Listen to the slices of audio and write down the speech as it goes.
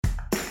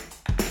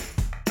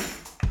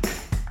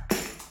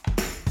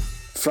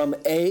From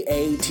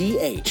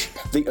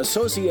AATH, the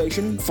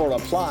Association for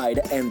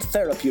Applied and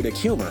Therapeutic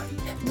Humor,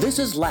 this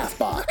is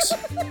Laughbox,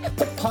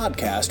 the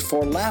podcast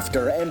for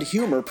laughter and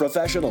humor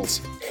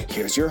professionals.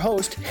 Here's your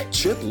host,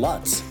 Chip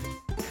Lutz.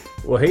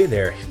 Well, hey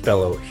there,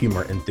 fellow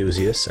humor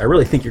enthusiasts. I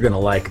really think you're going to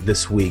like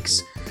this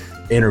week's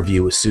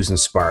interview with Susan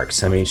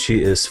Sparks. I mean,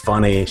 she is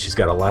funny. She's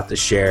got a lot to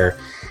share.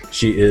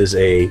 She is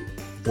a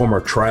former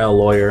trial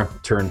lawyer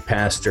turned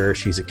pastor.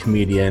 She's a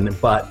comedian.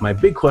 But my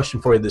big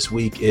question for you this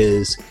week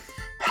is,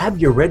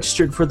 have you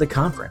registered for the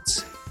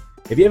conference?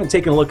 If you haven't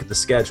taken a look at the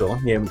schedule,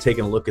 you haven't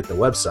taken a look at the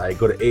website,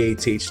 go to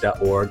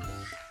aath.org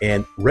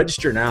and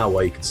register now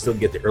while you can still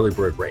get the early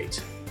bird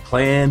rate.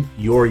 Plan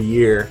your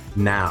year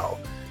now.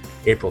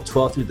 April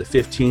 12th through the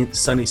 15th,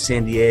 sunny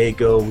San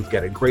Diego. We've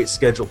got a great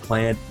schedule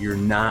planned. You're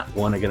not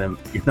going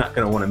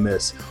to want to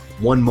miss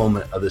one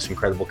moment of this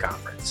incredible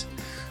conference.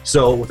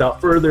 So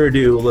without further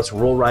ado, let's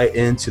roll right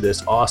into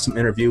this awesome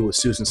interview with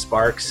Susan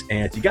Sparks.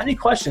 And if you got any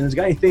questions,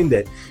 got anything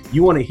that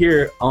you want to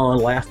hear on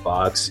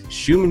Laughbox,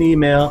 shoot me an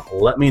email,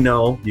 let me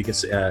know. You can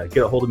get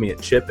a hold of me at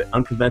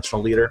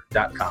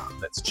chip@unconventionalleader.com.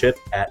 That's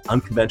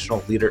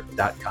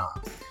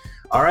chip@unconventionalleader.com.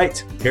 All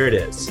right, here it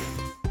is.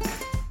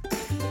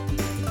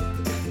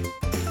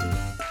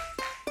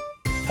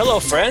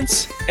 Hello,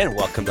 friends, and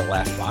welcome to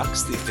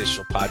Laughbox, the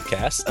official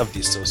podcast of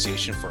the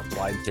Association for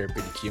Applied and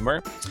Therapeutic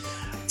Humor.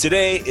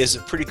 Today is a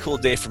pretty cool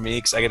day for me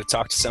because I get to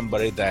talk to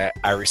somebody that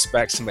I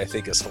respect, somebody I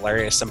think is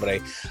hilarious,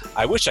 somebody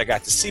I wish I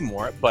got to see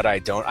more, but I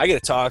don't. I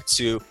get to talk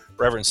to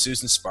Reverend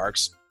Susan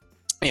Sparks.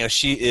 You know,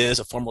 she is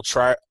a former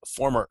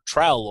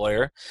trial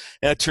lawyer,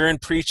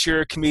 turned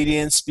preacher,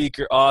 comedian,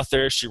 speaker,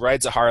 author. She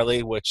rides a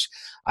Harley, which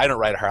I don't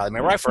ride a Harley.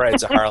 My wife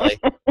rides a Harley.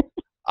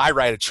 I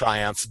ride a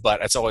Triumph,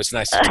 but it's always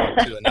nice to talk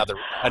to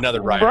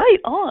another rider. Right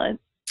on.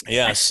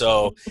 Yeah,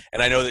 so,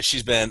 and I know that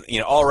she's been,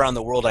 all around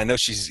the world. I know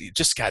she's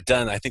just got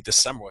done, I think this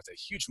summer, with a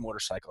huge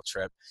motorcycle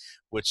trip,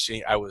 which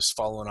I was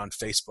following on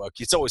Facebook.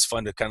 It's always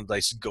fun to kind of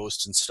like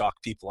ghost and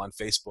stalk people on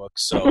Facebook.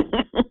 So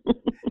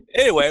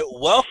anyway,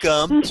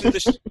 welcome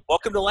to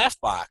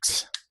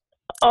Laughbox.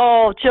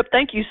 Oh, Chip,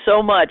 thank you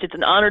so much. It's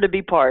an honor to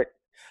be part.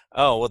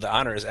 Oh, well, the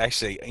honor is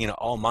actually,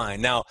 all mine.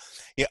 Now,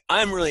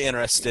 I'm really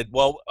interested.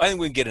 Well, I think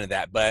we can get into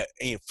that. But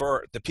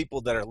for the people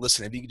that are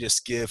listening, if you could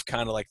just give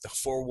kind of like the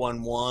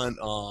 411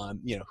 on,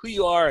 who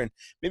you are and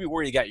maybe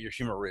where you got your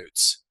humor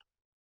roots.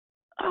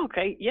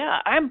 Okay, yeah.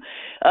 I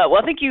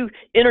think you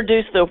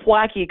introduced the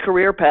wacky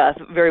career path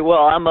very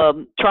well. I'm a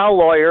trial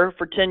lawyer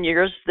for 10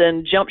 years,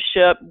 then jumped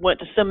ship, went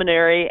to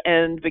seminary,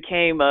 and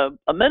became a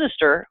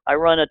minister. I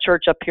run a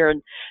church up here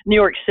in New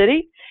York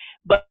City.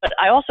 But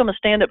I also am a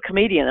stand-up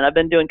comedian, and I've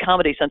been doing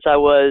comedy since I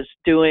was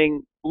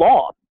doing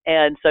law.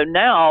 And so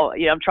now,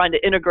 I'm trying to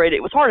integrate it.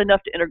 It was hard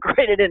enough to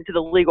integrate it into the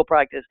legal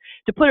practice.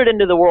 To put it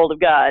into the world of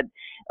God,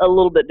 a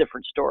little bit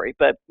different story.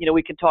 But,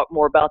 we can talk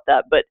more about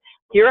that. But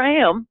here I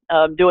am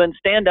doing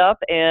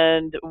stand-up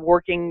and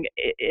working.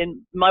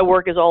 My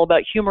work is all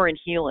about humor and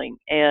healing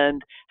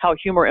and how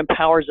humor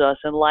empowers us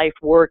in life,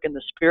 work, and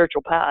the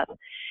spiritual path.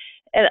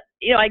 And,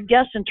 I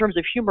guess in terms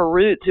of humor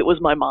roots, it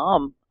was my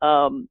mom.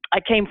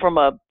 I came from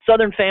a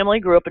Southern family,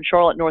 grew up in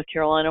Charlotte, North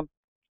Carolina,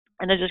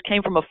 and I just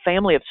came from a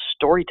family of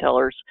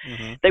storytellers.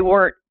 Mm-hmm. They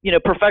weren't,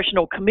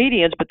 professional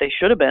comedians, but they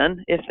should have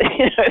been if they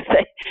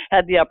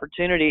had the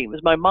opportunity. It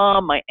was my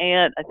mom, my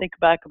aunt. I think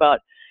back about,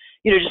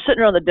 just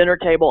sitting around the dinner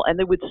table, and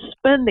they would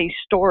spin these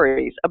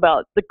stories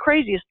about the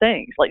craziest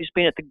things, like just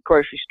being at the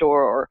grocery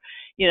store or,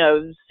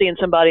 seeing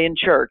somebody in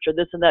church or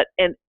this and that.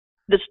 And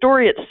the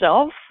story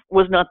itself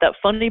was not that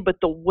funny, but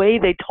the way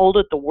they told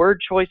it, the word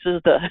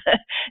choices, the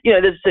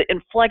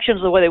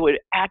inflections, the way they would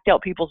act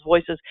out people's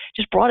voices,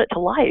 just brought it to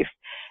life.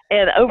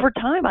 And over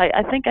time,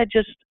 I think I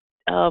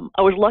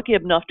was lucky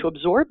enough to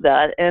absorb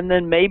that, and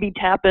then maybe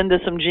tap into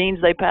some genes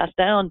they passed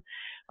down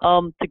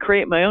to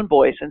create my own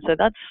voice. And so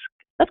that's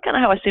kind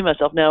of how I see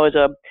myself now, as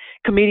a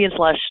comedian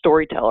 /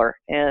 storyteller.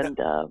 And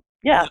I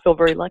feel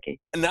very lucky.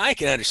 And I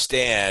can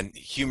understand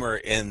humor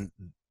in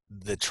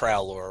the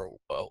trial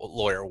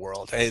lawyer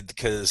world,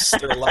 because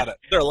there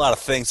are a lot of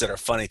things that are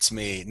funny to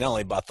me, not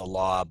only about the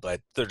law, but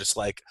they're just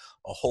like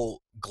a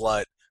whole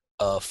glut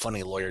of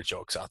funny lawyer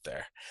jokes out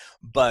there.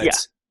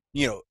 But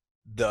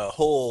the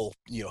whole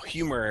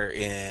humor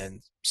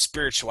in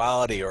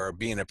spirituality or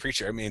being a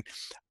preacher. I mean,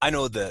 I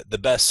know the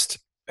best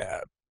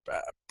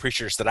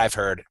preachers that I've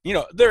heard.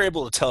 They're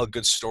able to tell a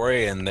good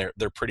story and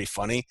they're pretty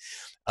funny.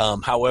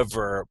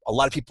 However, a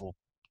lot of people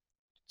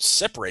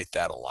separate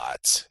that a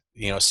lot.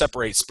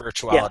 Separate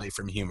spirituality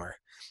from humor.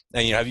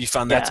 And have you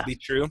found that to be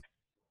true?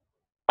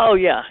 Oh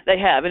yeah, they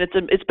have, and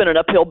it's been an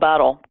uphill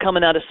battle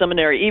coming out of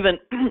seminary. Even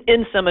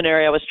in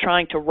seminary, I was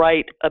trying to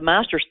write a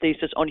master's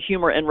thesis on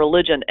humor and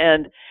religion,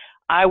 and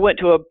I went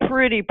to a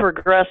pretty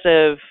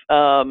progressive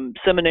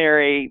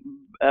seminary,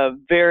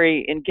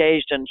 very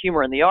engaged in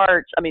humor and the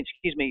arts.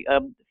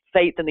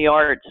 Faith in the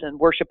arts and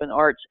worship in the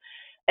arts.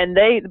 And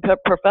the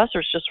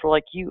professors just were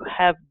like, you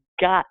have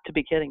got to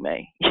be kidding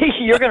me.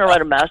 You're going to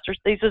write a master's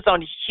thesis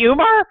on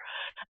humor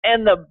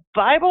and the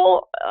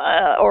Bible,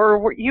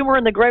 or humor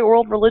in the great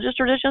world religious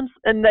traditions?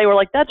 And they were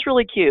like, that's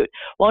really cute.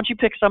 Why don't you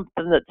pick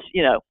something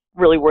that's,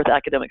 really worth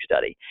academic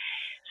study?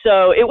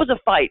 So it was a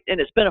fight, and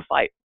it's been a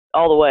fight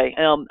all the way.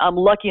 I'm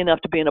lucky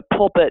enough to be in a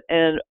pulpit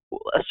and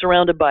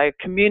surrounded by a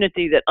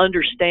community that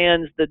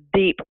understands the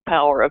deep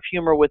power of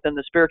humor within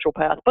the spiritual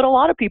path. But a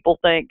lot of people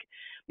think,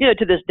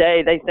 to this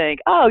day, they think,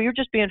 oh, you're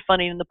just being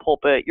funny in the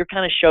pulpit. You're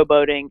kind of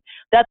showboating.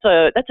 That's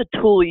a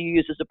tool you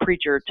use as a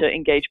preacher to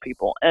engage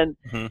people. And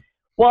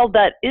while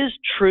that is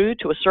true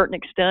to a certain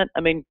extent,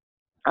 I mean,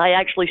 I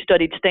actually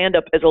studied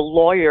stand-up as a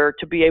lawyer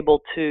to be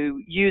able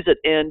to use it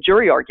in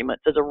jury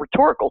arguments as a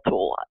rhetorical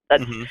tool.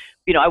 That's,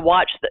 I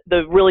watched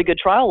the really good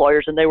trial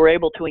lawyers, and they were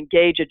able to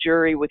engage a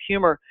jury with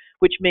humor,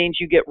 which means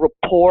you get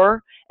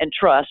rapport and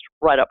trust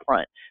right up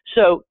front.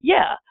 So,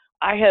 yeah,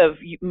 I have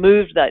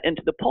moved that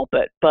into the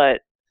pulpit,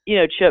 but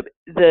Chip,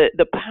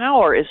 the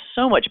power is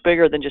so much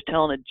bigger than just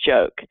telling a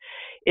joke.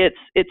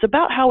 It's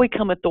about how we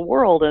come at the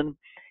world,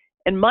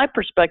 and my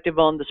perspective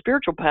on the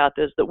spiritual path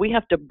is that we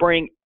have to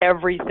bring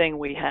everything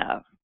we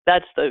have.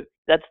 That's the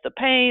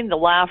pain, the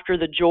laughter,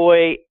 the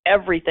joy,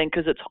 everything,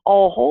 because it's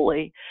all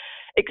holy,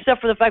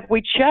 except for the fact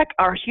we check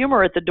our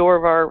humor at the door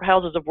of our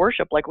houses of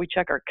worship like we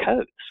check our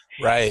coats.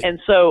 Right. And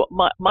so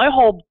my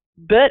whole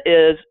bit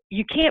is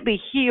you can't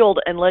be healed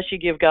unless you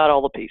give God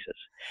all the pieces.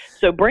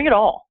 So bring it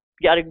all.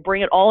 You got to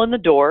bring it all in the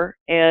door,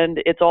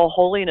 and it's all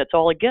holy and it's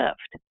all a gift.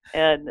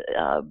 And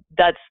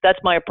that's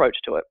my approach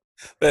to it.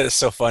 That is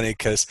so funny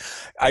because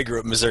I grew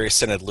up Missouri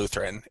Synod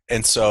Lutheran,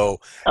 and so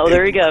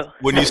there you go.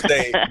 When you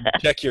say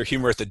check your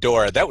humor at the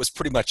door, that was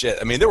pretty much it.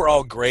 I mean, they were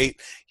all great,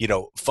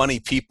 funny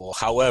people.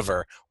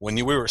 However, when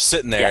we were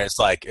sitting there, it's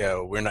like,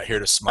 we're not here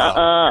to smile,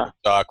 we're here to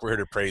talk, we're here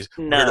to praise.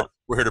 No.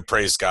 We're here to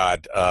praise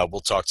God.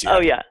 We'll talk to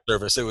you after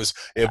service. It was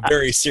a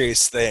very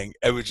serious thing.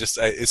 It was just,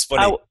 it's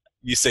funny.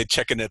 You say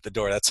checking at the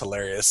door. That's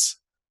hilarious.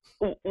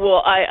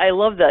 Well, I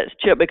love that,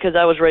 Chip, because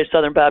I was raised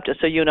Southern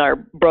Baptist, so you and I are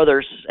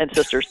brothers and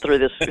sisters through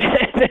this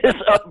this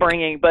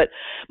upbringing. But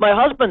my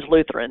husband's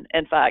Lutheran,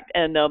 in fact,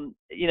 and I'll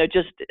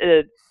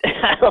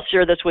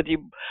share this with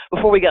you.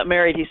 Before we got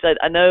married, he said,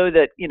 "I know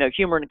that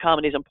humor and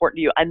comedy is important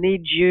to you. I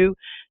need you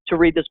to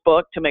read this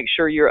book to make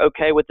sure you're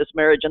okay with this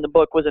marriage." And the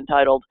book was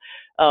entitled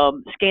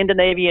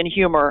 "Scandinavian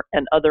Humor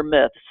and Other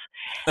Myths."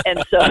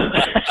 And so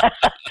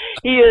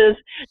he is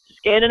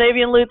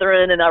Scandinavian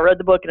Lutheran, and I read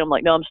the book, and I'm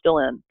like, no, I'm still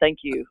in. Thank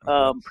you.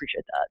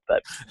 Appreciate that.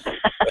 But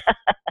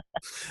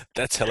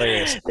that's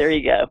hilarious. There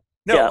you go.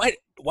 No, yeah.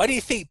 Why do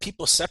you think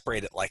people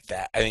separate it like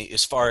that? I mean,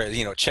 as far as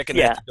checking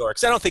at the door,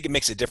 because I don't think it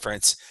makes a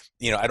difference.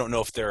 I don't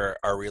know if there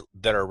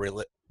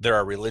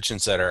are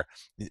religions that are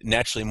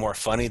naturally more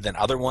funny than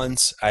other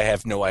ones. I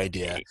have no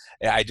idea.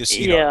 I just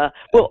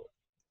well.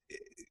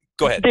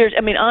 Go ahead.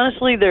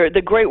 Honestly,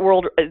 the great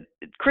world,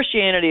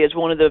 Christianity is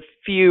one of the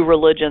few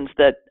religions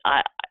that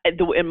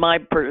in my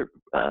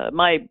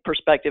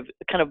perspective,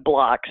 kind of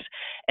blocks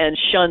and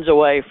shuns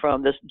away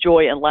from this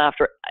joy and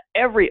laughter.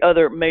 Every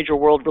other major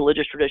world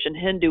religious tradition,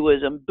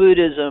 Hinduism,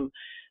 Buddhism,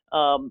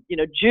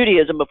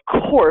 Judaism, of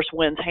course,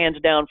 wins hands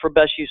down for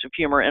best use of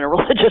humor in a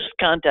religious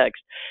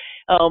context.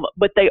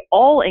 But they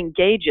all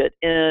engage it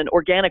in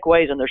organic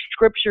ways in their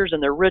scriptures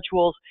and their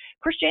rituals.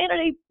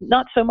 Christianity,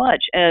 not so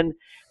much. And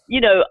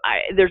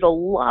there's a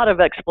lot of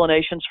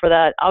explanations for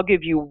that. I'll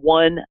give you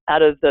one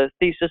out of the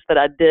thesis that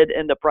I did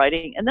end up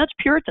writing, and that's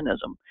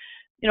Puritanism.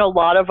 A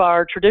lot of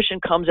our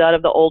tradition comes out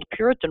of the old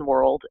Puritan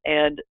world,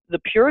 and the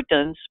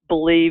Puritans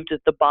believed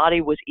that the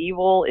body was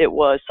evil. It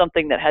was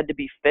something that had to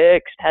be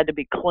fixed, had to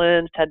be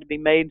cleansed, had to be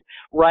made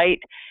right,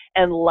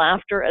 and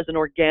laughter as an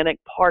organic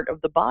part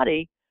of the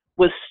body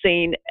was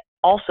seen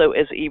also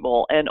as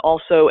evil and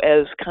also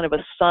as kind of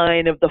a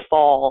sign of the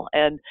fall.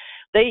 And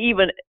they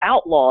even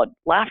outlawed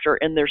laughter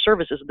in their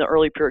services in the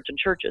early Puritan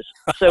churches.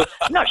 So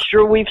I'm not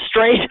sure we've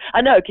strayed.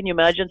 I know, can you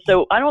imagine?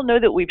 So I don't know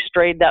that we've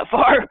strayed that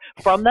far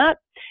from that.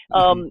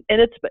 And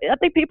I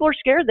think people are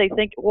scared. They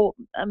think, well,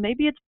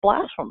 maybe it's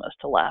blasphemous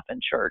to laugh in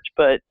church.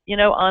 But,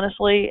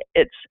 honestly,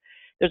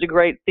 there's a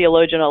great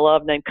theologian I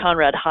love named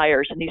Conrad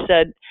Hyers, and he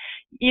said,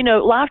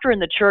 laughter in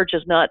the church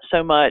is not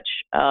so much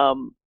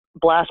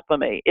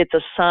blasphemy. It's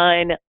a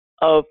sign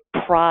of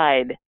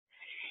pride.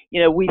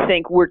 We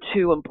think we're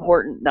too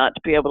important not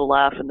to be able to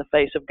laugh in the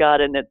face of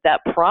God, and that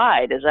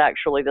pride is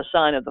actually the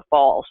sign of the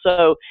fall.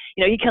 So,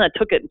 he kind of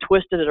took it and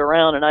twisted it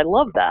around, and I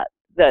love that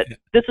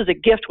this is a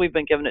gift we've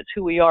been given. It's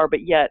who we are,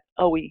 but yet,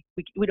 we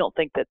don't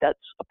think that that's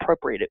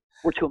appropriate.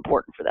 We're too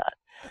important for that.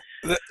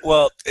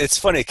 Well, it's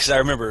funny because I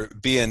remember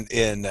being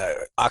in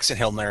Oxon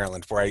Hill,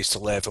 Maryland, where I used to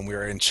live, and we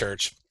were in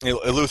church,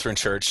 a Lutheran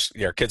church.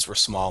 Our kids were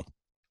small.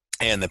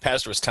 And the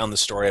pastor was telling the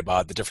story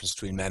about the difference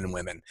between men and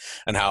women,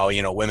 and how,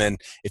 women,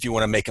 if you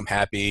want to make them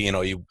happy,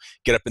 you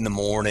get up in the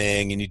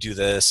morning and you do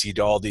this, you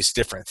do all these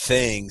different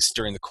things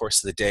during the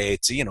course of the day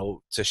to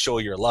show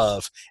your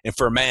love. And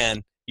for a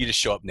man, you just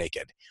show up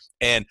naked.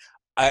 And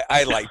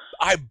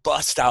I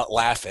bust out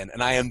laughing,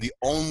 and I am the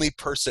only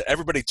person.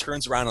 Everybody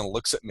turns around and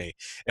looks at me,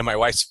 and my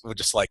wife would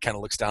just kind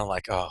of looks down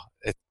like, oh,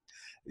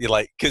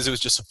 because it was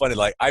just so funny.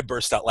 Like I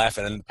burst out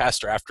laughing, and the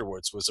pastor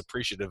afterwards was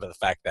appreciative of the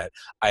fact that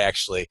I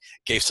actually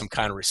gave some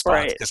kind of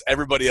response because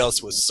everybody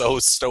else was so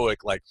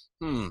stoic. Like,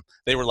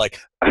 they were like,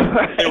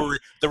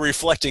 they're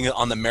reflecting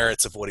on the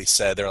merits of what he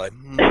said. They're like,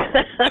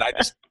 and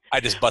I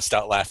just bust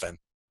out laughing.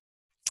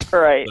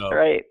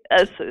 Right.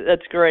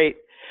 That's great.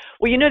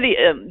 Well,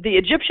 the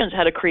Egyptians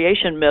had a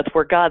creation myth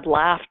where God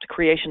laughed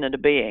creation into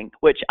being,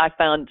 which I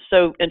found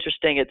so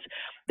interesting.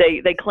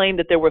 They claimed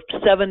that there were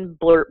 7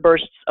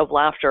 bursts of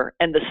laughter,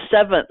 and the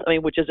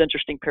 7th, which is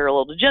interesting,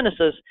 parallel to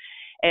Genesis,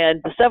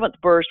 and the 7th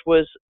burst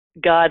was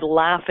God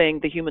laughing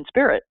the human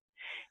spirit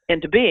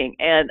into being.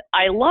 And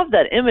I love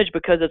that image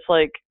because it's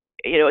like,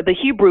 the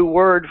Hebrew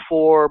word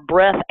for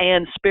breath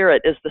and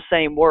spirit is the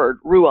same word,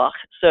 ruach.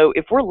 So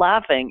if we're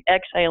laughing,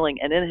 exhaling,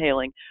 and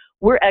inhaling,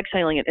 we're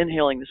exhaling and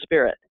inhaling the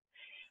spirit.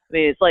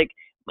 It's like,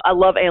 I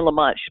love Anne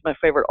Lamott. She's my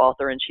favorite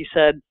author, and she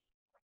said,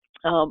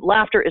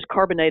 laughter is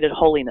carbonated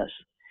holiness.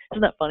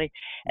 Isn't that funny?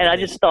 And I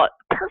just thought,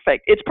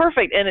 perfect. It's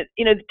perfect. And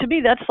to me,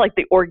 that's like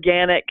the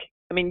organic.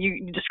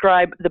 You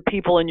describe the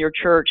people in your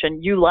church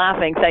and you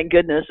laughing, thank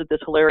goodness, at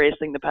this hilarious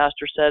thing the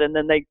pastor said, and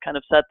then they kind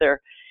of sat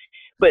there.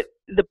 But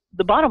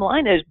the bottom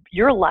line is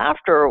your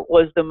laughter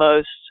was the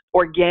most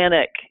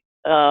organic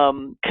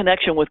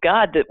connection with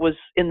God that was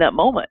in that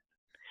moment.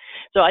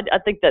 So I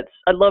think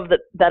I love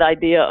that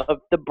idea of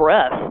the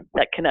breath,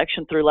 that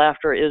connection through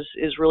laughter is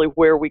really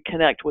where we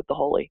connect with the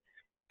holy.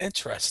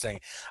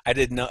 Interesting. I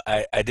did not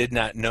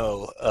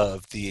know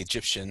of the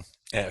Egyptian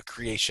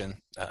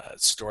creation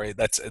story.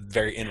 That's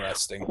very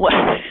interesting.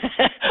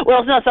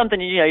 Well, it's not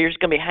something you're just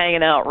going to be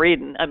hanging out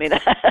reading. Yesterday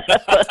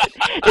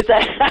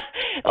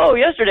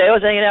I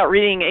was hanging out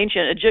reading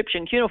ancient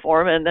Egyptian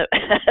cuneiform, and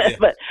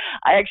but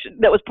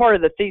that was part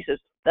of the thesis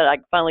that I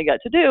finally got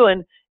to do.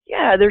 And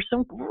yeah, there's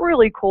some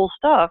really cool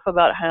stuff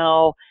about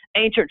how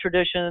ancient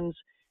traditions,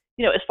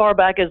 as far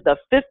back as the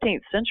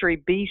 15th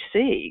century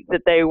BC,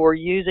 that they were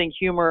using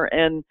humor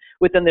and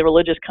within the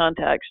religious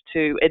context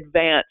to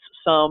advance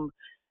some,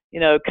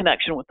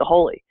 connection with the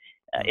holy.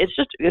 It's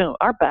just,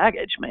 our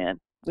baggage, man.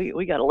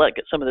 We got to let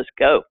some of this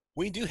go.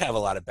 We do have a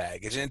lot of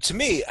baggage. And to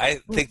me, I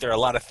think there are a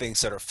lot of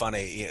things that are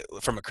funny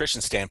from a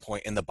Christian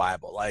standpoint in the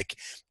Bible, like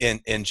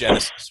in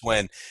Genesis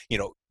when,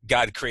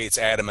 God creates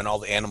Adam and all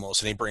the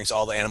animals, and he brings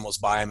all the animals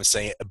by him and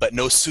saying, but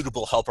no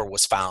suitable helper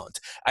was found.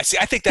 I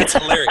think that's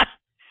hilarious.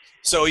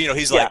 So,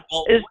 he's like,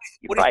 well,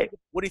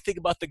 what do you think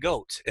about the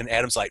goat? And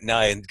Adam's like, no.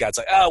 And God's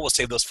like, we'll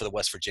save those for the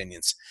West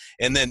Virginians.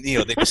 And then,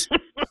 they just,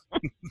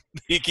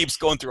 he keeps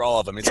going through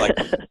all of them. It's like,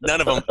 none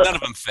of them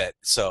fit.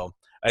 So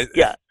I think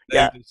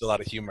there's a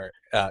lot of humor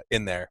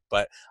in there.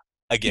 But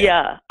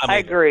again, I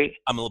agree.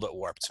 I'm a little bit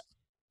warped.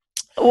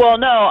 Well,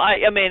 no, I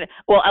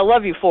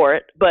love you for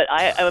it, but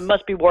I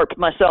must be warped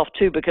myself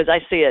too because I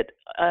see it.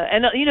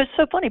 And it's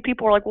so funny.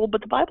 People are like, well,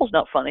 but the Bible's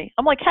not funny.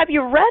 I'm like, have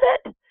you read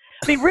it?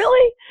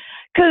 Really?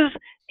 Because,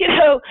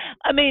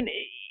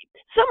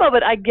 some of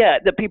it I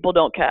get that people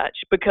don't catch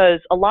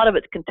because a lot of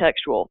it's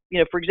contextual.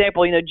 For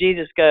example,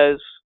 Jesus goes,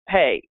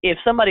 hey, if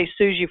somebody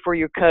sues you for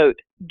your coat,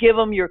 give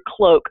them your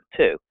cloak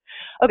too.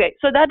 Okay,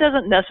 so that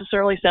doesn't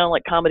necessarily sound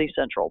like Comedy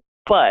Central,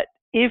 but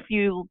if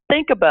you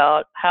think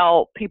about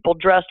how people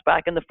dressed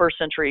back in the first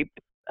century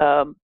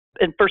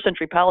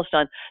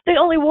Palestine, they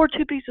only wore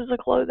 2 pieces of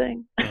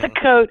clothing, a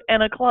coat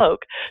and a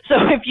cloak. So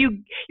if you're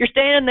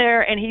standing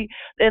there and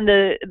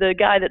the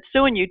guy that's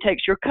suing you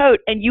takes your coat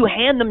and you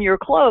hand them your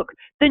cloak,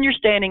 then you're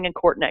standing in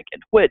court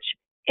naked, which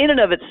in and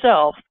of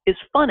itself is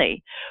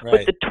funny. Right.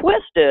 But the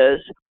twist is,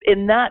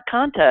 in that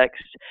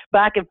context,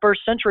 back in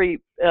first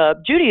century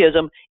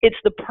Judaism, it's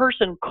the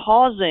person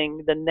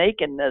causing the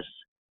nakedness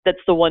that's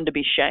the one to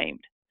be shamed.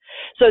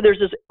 So there's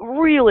this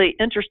really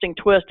interesting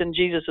twist in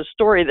Jesus'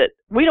 story that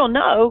we don't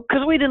know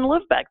because we didn't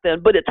live back then,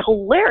 but it's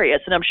hilarious.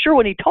 And I'm sure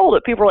when he told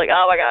it, people were like,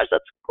 oh my gosh,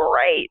 that's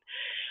great.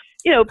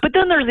 But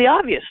then there's the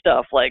obvious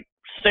stuff like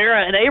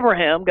Sarah and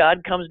Abraham.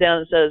 God comes down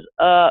and says,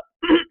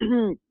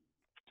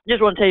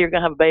 just want to tell you, you're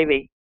going to have a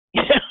baby.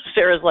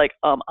 Sarah's like,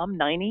 I'm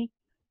 90.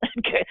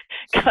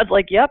 God's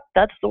like, yep,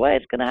 that's the way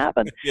it's going to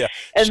happen. Yeah.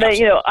 And then,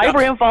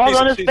 Abraham falls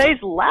on his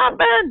face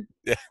laughing.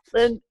 Yeah.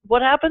 Then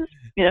what happens?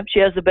 She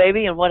has the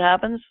baby, and what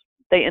happens?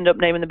 They end up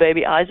naming the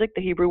baby Isaac,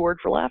 the Hebrew word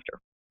for laughter.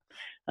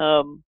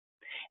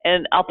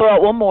 And I'll throw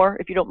out one more,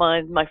 if you don't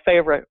mind, my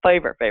favorite.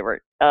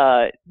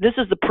 This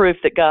is the proof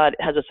that God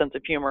has a sense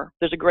of humor.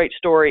 There's a great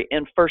story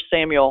in 1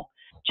 Samuel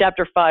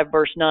chapter 5,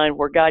 verse 9,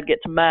 where God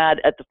gets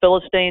mad at the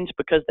Philistines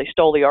because they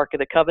stole the Ark of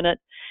the Covenant.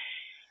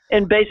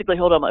 And basically,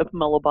 hold on, I open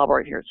my little Bible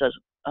right here. It says,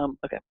 1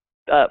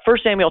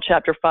 Samuel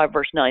chapter 5,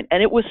 verse 9.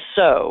 And it was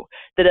so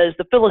that as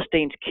the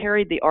Philistines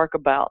carried the ark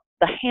about,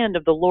 the hand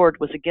of the Lord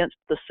was against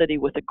the city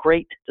with a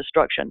great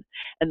destruction.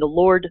 And the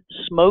Lord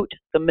smote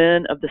the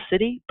men of the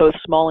city, both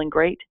small and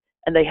great,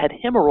 and they had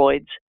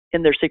hemorrhoids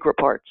in their secret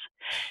parts.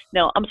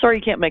 Now, I'm sorry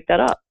you can't make that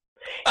up.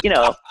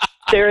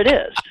 There it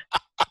is.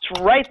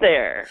 It's right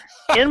there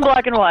in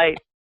black and white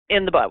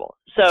in the Bible.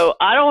 So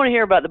I don't want to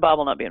hear about the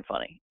Bible not being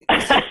funny.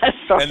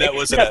 Sorry. And that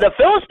wasn't the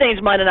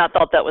Philistines might have not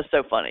thought that was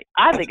so funny.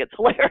 I think it's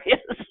hilarious.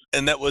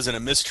 And that wasn't a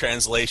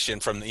mistranslation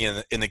from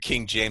in the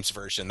King James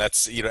version.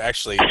 That's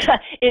actually.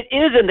 It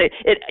is in the.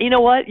 You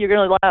know what? You're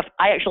going to laugh.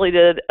 I actually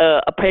did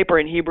a paper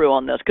in Hebrew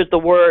on this because the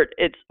word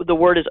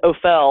is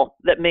ophel,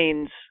 that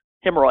means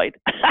hemorrhoid.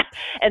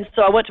 And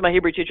so I went to my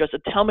Hebrew teacher. I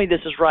said, "Tell me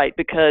this is right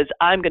because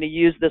I'm going to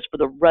use this for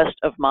the rest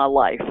of my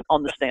life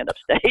on the stand-up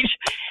stage."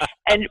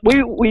 And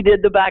we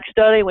did the back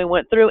study. We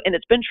went through, and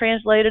it's been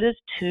translated as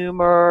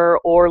tumor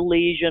or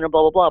lesion or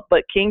blah blah blah.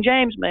 But King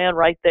James, man,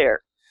 right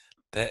there,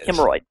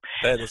 hemorrhoid.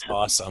 That is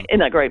awesome. Isn't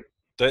that great?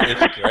 That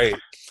is great.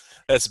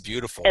 That's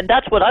beautiful. And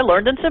that's what I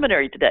learned in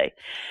seminary today.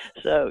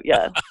 So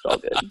yeah, it's all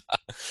good.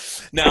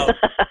 Now,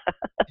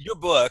 your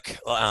book.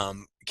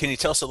 Can you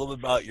tell us a little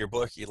bit about your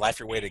book, Your Life,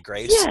 Your Way to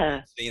Grace?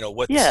 Yeah.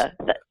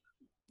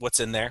 What's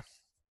in there?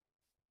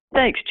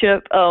 Thanks,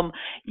 Chip.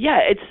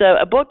 It's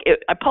a book.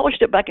 I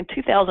published it back in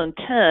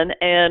 2010,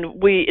 and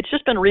it's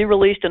just been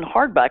re-released in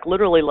hardback,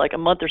 literally like a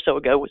month or so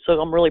ago.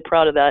 So I'm really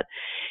proud of that.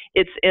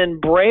 It's in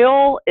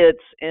Braille. It's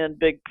in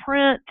big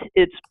print.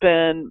 It's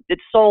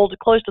sold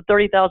close to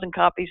 30,000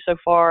 copies so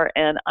far,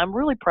 and I'm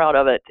really proud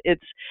of it.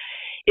 It's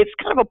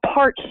kind of a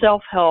part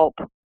self-help,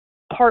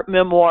 part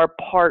memoir,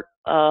 part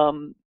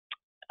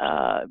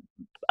I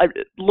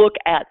look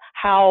at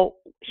how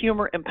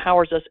humor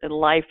empowers us in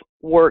life,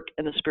 work,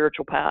 and the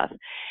spiritual path.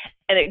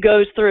 And it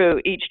goes through,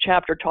 each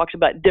chapter talks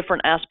about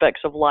different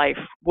aspects of life,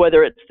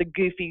 whether it's the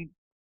goofy,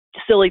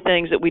 silly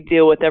things that we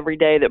deal with every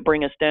day that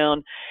bring us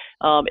down.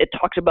 It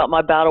talks about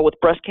my battle with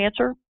breast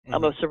cancer. Mm-hmm.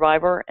 I'm a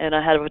survivor, and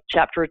I had a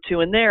chapter or two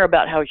in there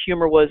about how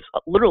humor was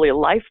literally a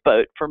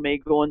lifeboat for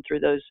me going through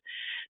those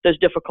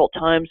difficult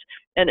times.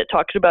 And it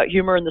talks about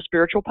humor in the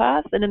spiritual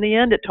path. And in the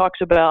end, it talks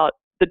about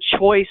the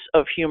choice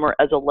of humor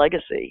as a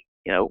legacy.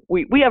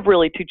 We have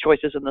really two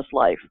choices in this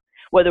life.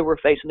 Whether we're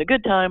facing a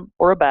good time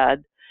or a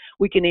bad,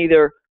 we can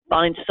either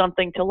find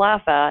something to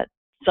laugh at,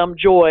 some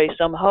joy,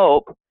 some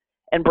hope,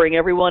 and bring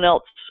everyone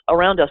else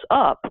around us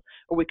up,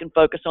 or we can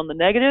focus on the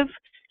negative,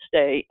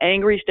 stay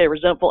angry, stay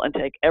resentful, and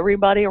take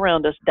everybody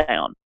around us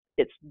down.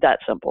 It's that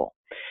simple.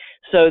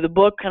 So the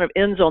book kind of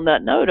ends on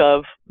that note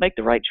of make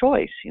the right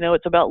choice.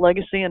 It's about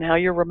legacy and how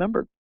you're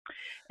remembered.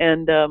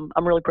 And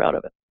I'm really proud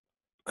of it.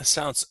 That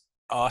sounds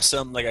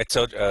awesome. Like I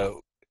told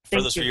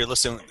for those of you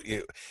listening,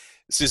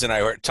 Susan and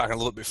I were talking a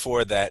little bit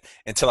before that.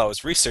 Until I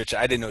was researching,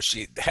 I didn't know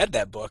she had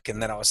that book,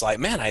 and then I was like,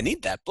 "Man, I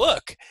need that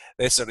book."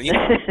 They said,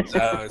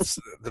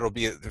 "It'll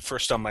be the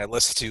first on my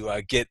list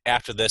to get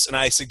after this." And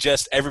I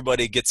suggest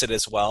everybody gets it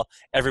as well.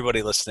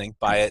 Everybody listening,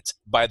 buy it.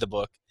 Buy the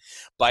book.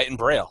 Buy it in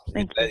Braille.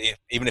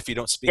 Even if you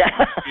don't speak,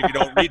 if you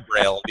don't read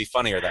Braille, it'll be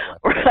funnier that way.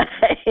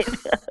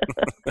 Right.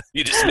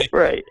 You just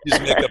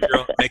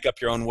make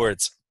up your own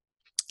words.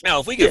 Now,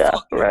 if we get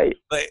right.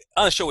 Like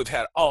on the show, we've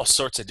had all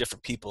sorts of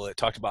different people that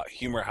talked about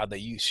humor, how they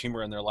use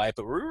humor in their life,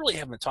 but we really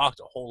haven't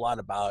talked a whole lot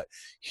about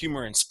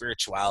humor and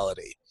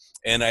spirituality.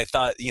 And I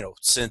thought,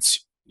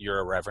 since you're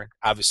a reverend,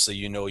 obviously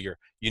you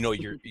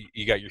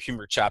got your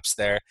humor chops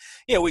there.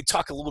 We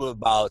talk a little bit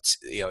about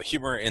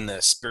humor in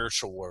the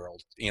spiritual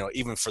world.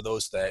 Even for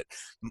those that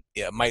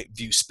might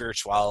view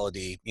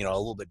spirituality a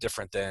little bit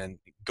different than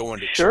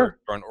going to church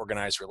or an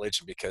organized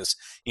religion, because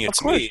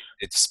to me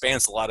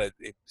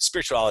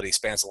spirituality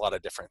spans a lot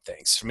of different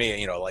things. For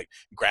me, like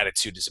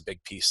gratitude is a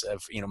big piece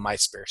of my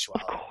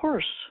spirituality. Of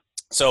course.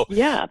 So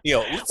let's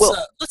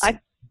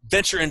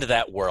venture into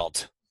that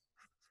world.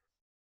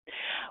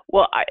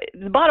 Well,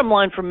 the bottom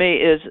line for me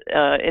is,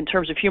 in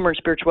terms of humor and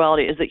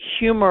spirituality, is that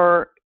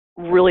humor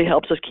really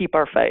helps us keep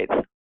our faith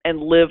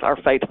and live our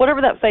faith, whatever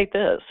that faith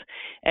is.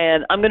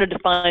 And I'm going to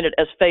define it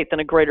as faith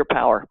in a greater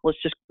power. Let's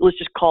just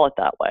call it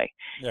that way.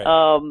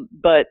 Yeah.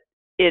 But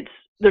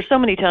there's so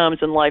many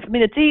times in life. I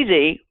mean, it's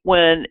easy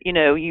when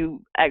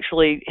you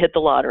actually hit the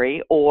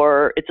lottery,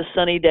 or it's a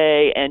sunny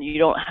day and you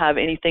don't have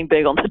anything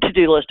big on the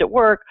to-do list at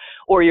work,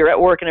 or you're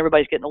at work and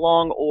everybody's getting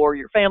along, or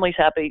your family's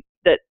happy.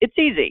 That it's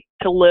easy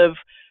to live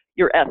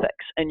your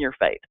ethics and your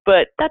faith,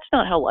 but that's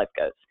not how life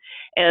goes.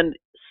 And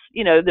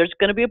there's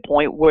going to be a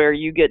point where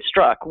you get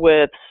struck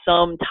with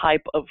some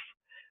type of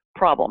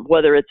problem,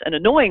 whether it's an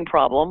annoying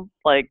problem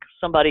like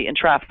somebody in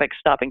traffic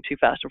stopping too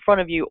fast in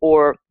front of you,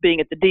 or being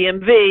at the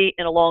DMV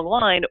in a long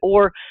line,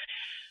 or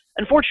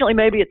unfortunately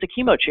maybe it's a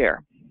chemo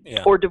chair,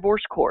 or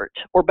divorce court,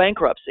 or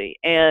bankruptcy.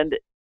 And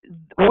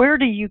where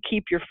do you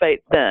keep your faith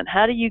then?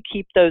 How do you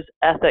keep those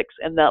ethics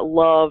and that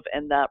love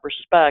and that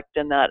respect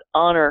and that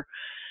honor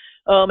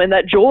and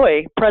that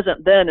joy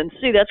present then? And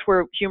see, that's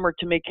where humor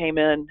to me came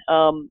in.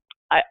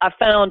 I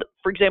found,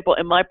 for example,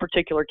 in my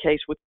particular case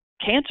with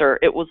cancer,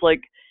 it was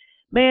like,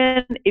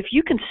 man, if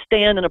you can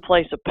stand in a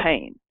place of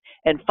pain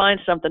and find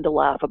something to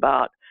laugh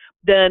about,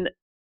 then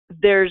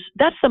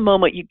that's the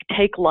moment you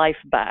take life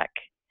back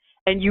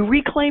and you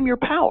reclaim your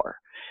power.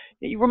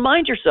 You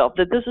remind yourself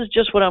that this is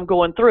just what I'm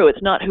going through.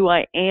 It's not who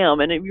I am.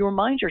 And you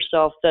remind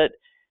yourself that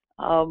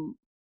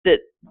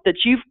that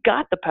you've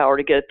got the power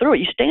to get through it.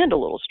 You stand a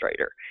little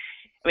straighter.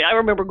 I mean, I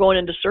remember going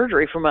into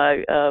surgery for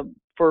my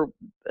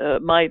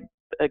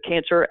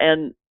cancer.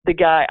 And the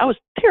guy, I was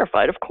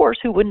terrified, of course,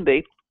 who wouldn't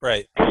be?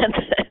 Right. And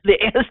the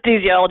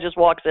anesthesiologist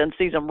walks in,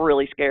 sees I'm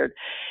really scared.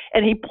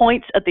 And he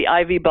points at the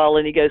IV bottle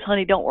and he goes,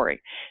 honey, don't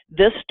worry.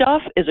 This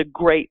stuff is a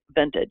great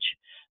vintage.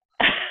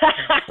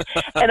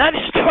 And I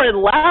just started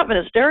laughing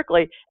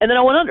hysterically. And then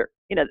I went under,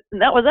 and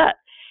that was that.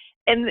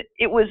 And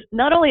it was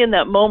not only in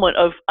that moment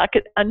of,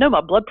 I know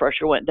my blood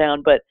pressure went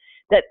down, but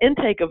that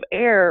intake of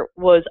air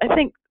was, I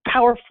think,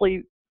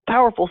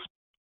 powerful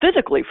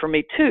physically for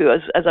me too,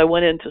 as I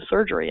went into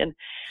surgery. And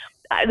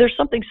there's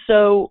something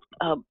so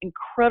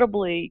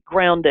incredibly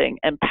grounding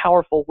and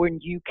powerful when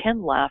you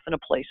can laugh in a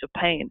place of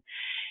pain.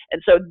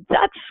 And so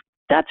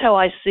that's how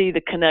I see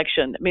the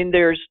connection. I mean,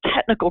 there's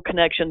technical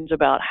connections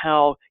about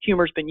how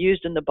humor's been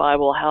used in the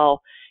Bible, how,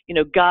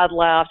 God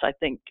laughs. I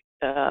think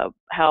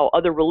how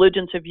other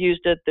religions have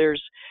used it.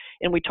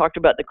 And we talked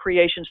about the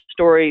creation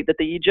story that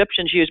the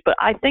Egyptians used. But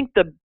I think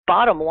the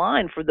bottom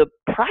line for the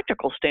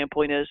practical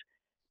standpoint is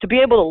to be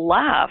able to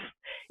laugh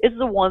is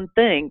the one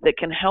thing that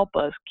can help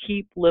us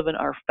keep living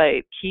our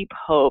faith, keep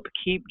hope,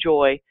 keep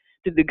joy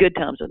through the good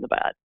times and the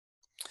bad.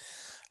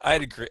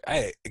 I'd agree.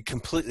 I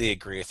completely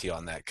agree with you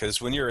on that,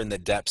 because when you're in the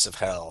depths of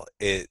hell,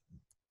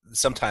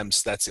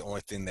 sometimes that's the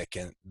only thing that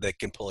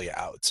can pull you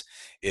out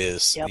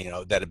is,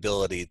 Yep. That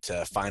ability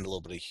to find a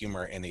little bit of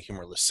humor in a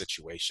humorless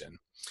situation.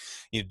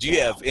 Do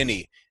you have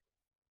any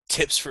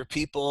tips for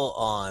people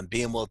on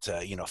being able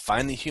to,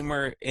 find the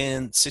humor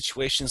in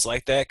situations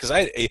like that? Because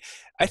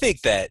I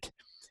think that,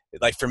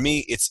 like, for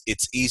me,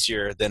 it's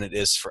easier than it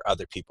is for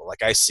other people.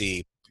 Like, I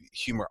see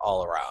humor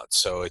all around,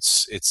 so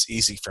it's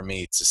easy for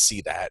me to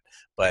see that.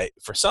 But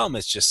for some,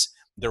 it's just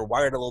they're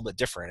wired a little bit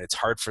different. It's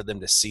hard for them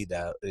to see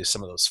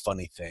some of those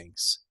funny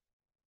things.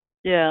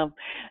 Yeah.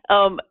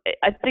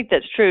 I think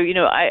that's true.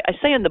 I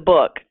say in the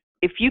book,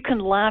 if you can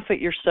laugh at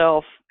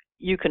yourself,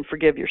 you can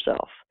forgive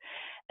yourself.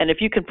 And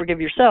if you can forgive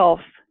yourself,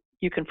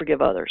 you can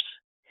forgive others.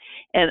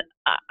 And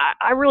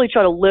I really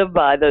try to live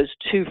by those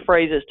two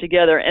phrases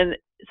together. And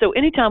so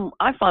anytime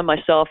I find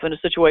myself in a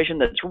situation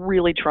that's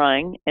really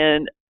trying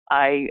and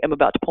I am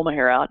about to pull my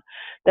hair out,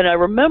 then I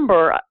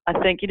remember, I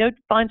think,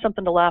 find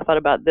something to laugh at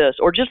about this,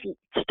 or just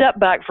step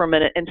back for a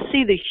minute and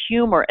see the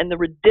humor and the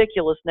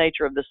ridiculous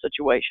nature of this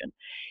situation.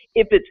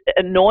 If it's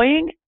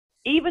annoying,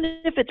 even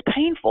if it's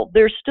painful,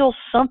 there's still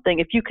something.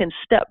 If you can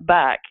step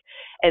back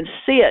and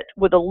see it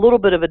with a little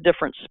bit of a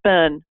different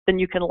spin, then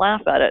you can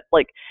laugh at it.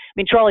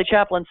 Charlie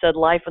Chaplin said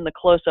life in the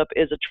close-up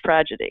is a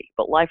tragedy,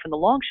 but life in the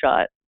long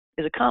shot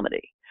is a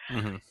comedy.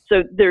 Mm-hmm.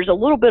 So there's a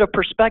little bit of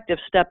perspective,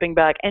 stepping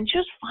back and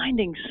just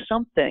finding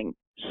something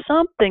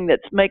that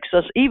makes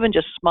us even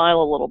just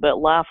smile a little bit,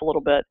 laugh a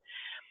little bit.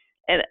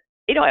 And,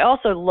 I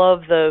also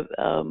love the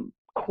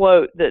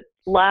quote that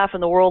laugh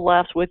and the world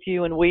laughs with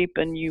you, and weep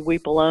and you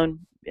weep alone.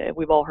 Yeah,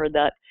 we've all heard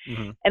that.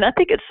 Mm-hmm. And I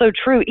think it's so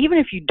true. Even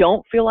if you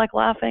don't feel like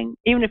laughing,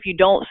 even if you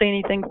don't see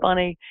anything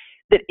funny,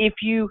 that if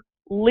you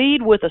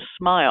lead with a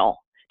smile,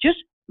 just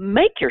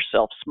make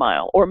yourself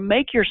smile or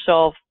make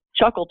yourself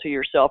chuckle to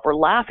yourself or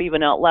laugh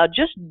even out loud,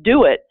 just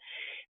do it.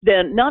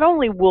 Then not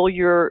only will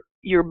your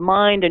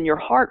mind and your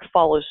heart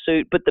follow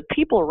suit, but the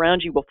people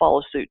around you will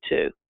follow suit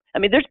too. I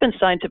mean, there's been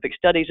scientific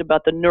studies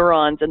about the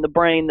neurons in the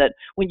brain that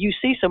when you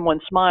see someone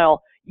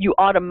smile,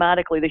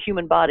 the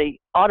human body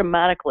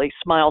automatically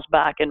smiles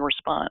back in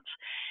response.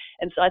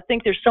 And so I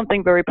think there's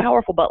something very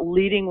powerful about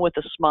leading with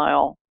a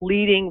smile,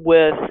 leading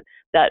with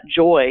that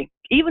joy.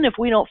 Even if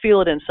we don't feel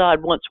it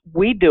inside, once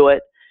we do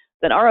it,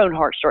 then our own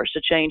heart starts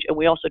to change, and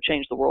we also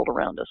change the world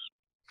around us.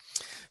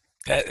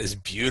 That is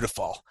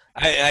beautiful.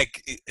 I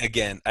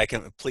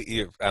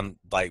completely, I'm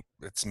like,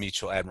 it's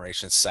mutual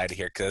admiration society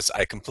here, because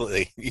I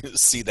completely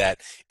see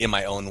that in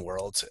my own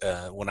world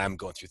when I'm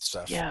going through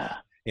stuff. Yeah.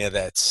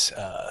 That's,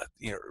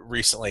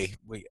 recently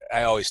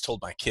I always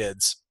told my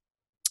kids,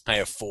 I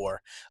have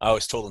 4. I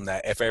always told them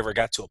that if I ever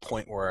got to a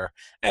point where,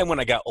 and when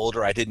I got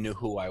older, I didn't know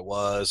who I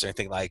was or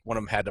anything, like one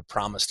of them had to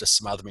promise to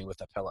smother me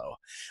with a pillow.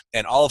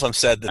 And all of them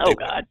said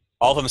that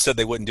all of them said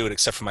they wouldn't do it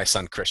except for my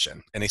son,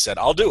 Christian. And he said,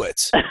 I'll do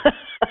it.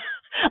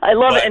 I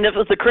love it. And it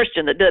was the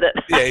Christian that did it.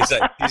 Yeah, he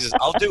says,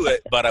 I'll do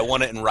it, but I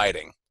want it in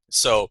writing.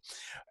 So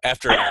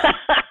after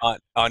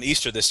on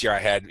Easter this year, I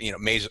had,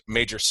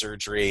 major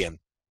surgery, and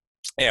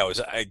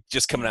I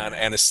just coming out of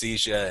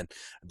anesthesia, and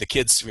the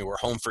kids were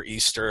home for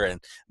Easter, and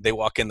they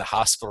walk in the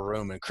hospital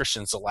room, and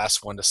Christian's the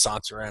last one to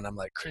saunter in. I'm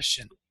like,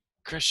 Christian,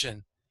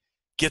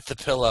 get the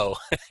pillow.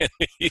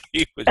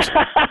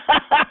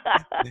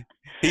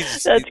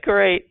 That's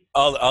great.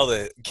 All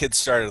the kids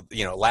started,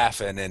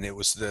 laughing, and it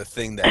was the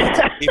thing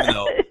that, even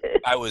though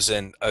I was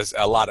in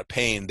a lot of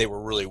pain, they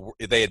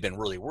had been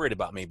really worried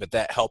about me, but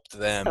that helped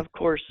them, of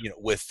course,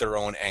 with their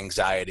own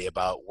anxiety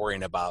about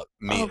worrying about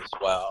me as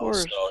well.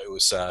 Course.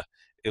 So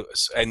it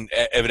was, and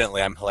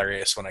evidently I'm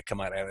hilarious when I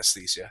come out of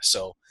anesthesia.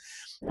 So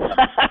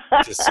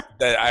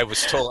I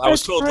was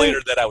told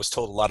later that I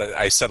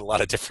said a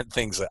lot of different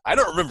things that I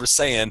don't remember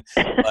saying,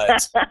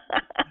 but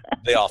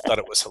they all thought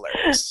it was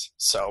hilarious.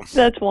 So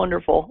that's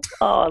wonderful.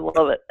 Oh, I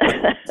love it.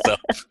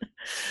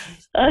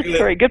 That's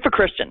great. Good for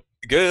Christian.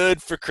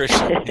 Good for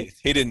Christian.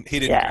 He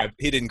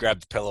didn't grab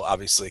the pillow,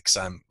 obviously, because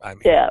I'm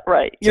here. Yeah,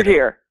 right. You're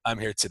here. I'm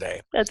here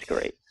today. That's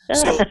great.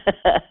 So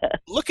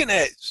looking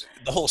at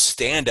the whole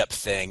stand-up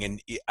thing,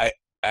 and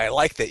I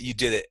like that you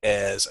did it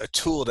as a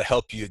tool to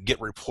help you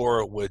get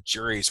rapport with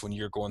juries when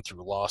you're going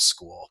through law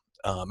school.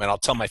 And I'll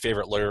tell my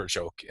favorite lawyer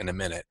joke in a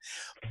minute.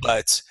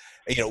 But,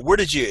 where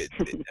did you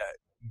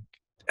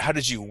how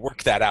did you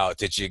work that out?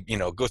 Did you,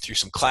 go through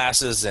some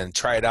classes and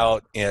try it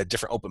out in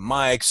different open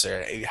mics,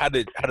 or how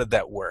did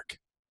that work?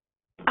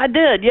 I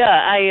did,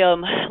 yeah.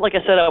 Like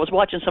I said, I was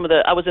watching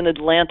I was in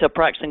Atlanta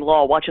practicing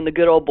law, watching the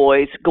good old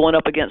boys going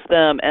up against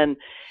them, and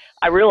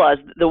I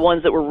realized the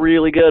ones that were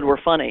really good were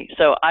funny.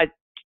 So I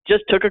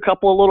just took a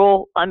couple of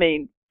little,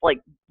 like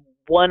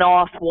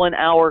one-off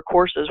 1-hour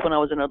courses when I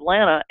was in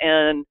Atlanta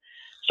and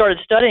started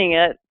studying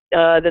it,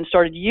 then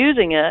started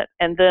using it,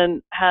 and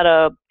then had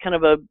a kind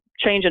of a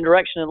change in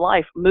direction in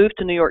life, moved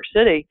to New York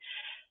City,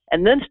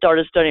 and then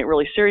started studying it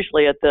really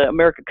seriously at the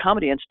American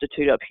Comedy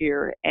Institute up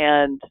here.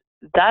 And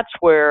that's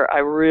where I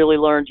really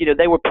learned,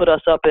 they would put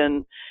us up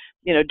in,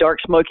 dark,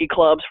 smoky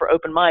clubs for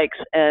open mics,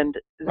 and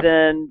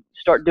then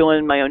start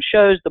doing my own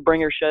shows, the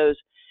Bringer shows.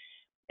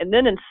 And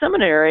then in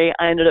seminary,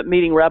 I ended up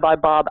meeting Rabbi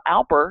Bob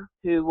Alper,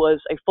 who was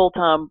a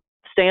full-time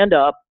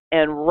stand-up.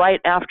 And right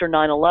after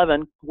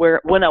 9/11,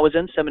 when I was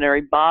in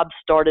seminary, Bob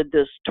started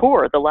this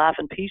tour, the Laugh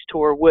and Peace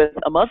tour, with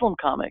a Muslim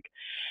comic.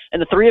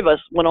 And the three of us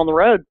went on the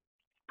road,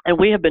 and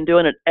we have been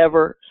doing it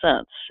ever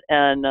since.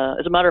 And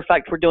as a matter of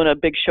fact, we're doing a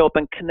big show up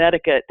in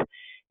Connecticut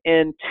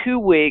in 2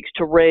 weeks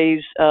to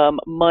raise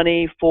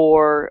money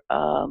for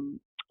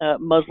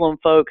Muslim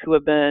folk who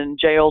have been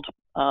jailed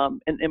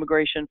in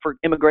immigration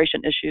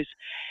issues.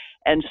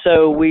 And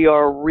so we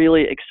are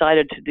really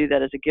excited to do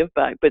that as a give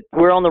back. But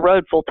we're on the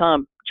road full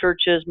time.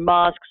 Churches,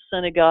 mosques,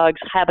 synagogues,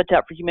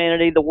 Habitat for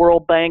Humanity, the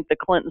World Bank, the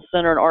Clinton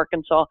Center in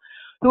Arkansas,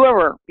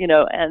 whoever,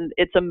 and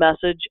it's a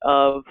message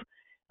of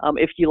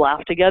if we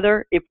laugh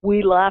together,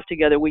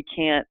 we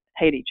can't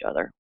hate each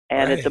other.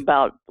 And Right. It's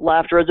about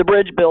laughter as a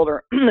bridge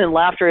builder, and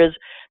laughter is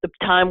the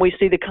time we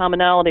see the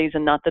commonalities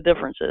and not the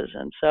differences.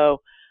 And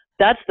so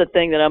that's the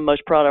thing that I'm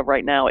most proud of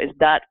right now, is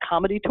that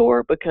comedy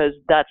tour, because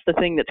that's the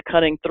thing that's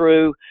cutting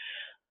through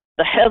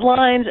the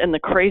headlines and the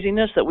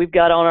craziness that we've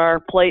got on our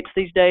plates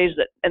these days,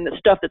 and the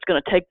stuff that's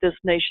going to take this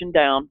nation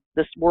down,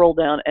 this world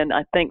down. And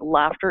I think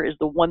laughter is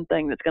the one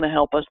thing that's going to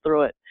help us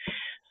through it.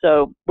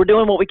 So we're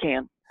doing what we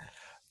can.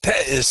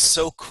 That is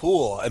so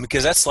cool.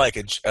 Because that's like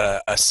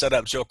a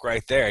setup joke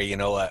right there.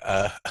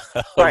 A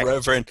Right.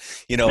 reverend,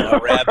 a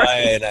rabbi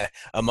and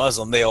a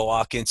Muslim, they'll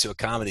walk into a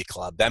comedy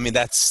club.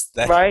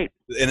 That Right.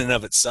 in and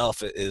of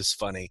itself is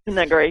funny. Isn't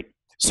that great?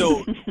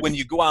 So when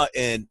you go out,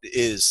 and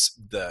is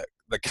the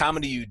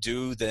comedy you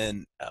do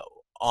then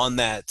on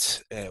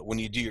that, when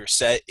you do your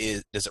set,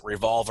 does it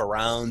revolve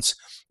around,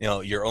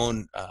 your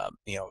own,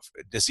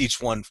 does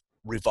each one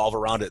revolve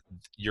around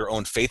your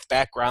own faith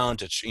background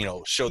to,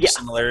 show the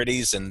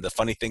similarities and the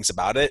funny things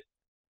about it?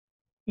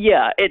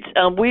 Yeah, it's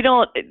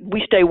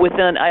we stay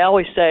within. I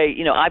always say,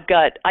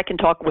 I can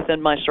talk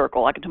within my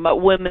circle. I can talk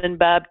about women,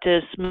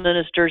 Baptists,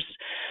 ministers,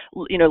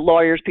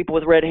 lawyers, people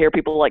with red hair,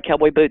 people like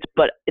cowboy boots.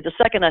 But the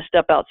second I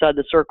step outside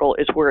the circle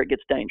is where it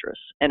gets dangerous.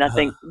 And I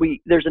think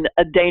there's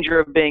a danger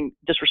of being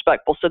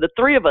disrespectful. So the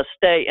three of us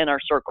stay in our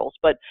circles.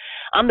 But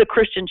I'm the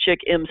Christian chick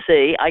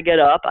MC. I get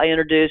up, I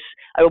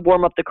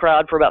warm up the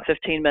crowd for about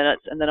 15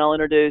 minutes, and then I'll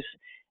introduce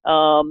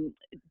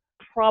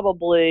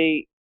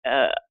probably.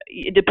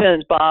 It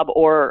depends, Bob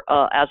or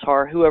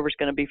Azhar, whoever's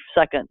going to be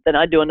second. Then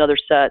I do another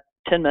set,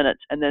 10 minutes,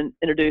 and then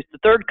introduce the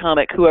third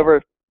comic,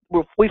 whoever.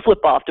 We flip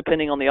off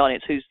depending on the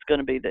audience who's going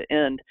to be the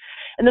end.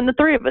 And then the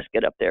three of us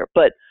get up there.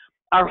 But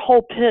our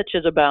whole pitch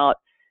is about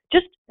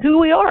just who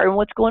we are and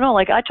what's going on.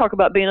 Like, I talk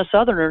about being a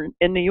Southerner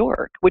in New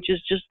York, which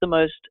is just the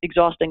most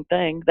exhausting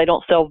thing. They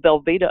don't sell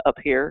Velveeta up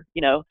here,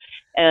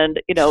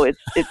 and,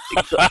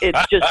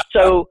 it's just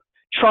so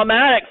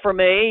traumatic for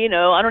me.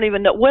 I don't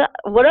even know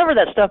whatever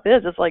that stuff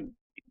is. It's like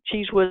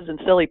Cheese Whiz and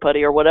Silly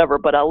Putty or whatever,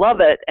 but I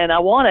love it and I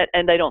want it,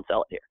 and they don't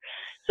sell it here.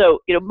 So,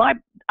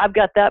 I've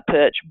got that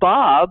pitch.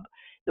 Bob,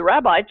 the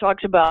rabbi,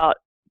 talks about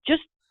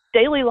just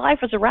daily life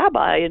as a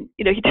rabbi. And,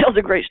 he tells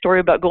a great story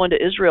about going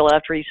to Israel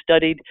after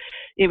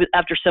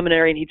after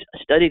seminary, and he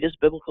studied his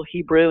biblical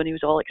Hebrew, and he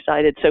was all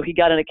excited. So he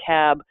got in a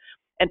cab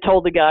and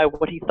told the guy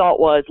what he thought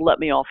was, "Let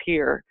me off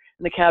here."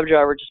 And the cab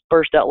driver just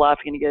burst out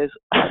laughing, and he goes,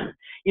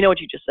 "You know what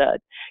you just said?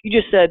 You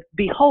just said,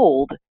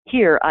 'Behold,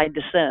 here I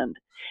descend.'"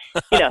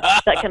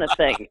 That kind of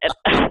thing.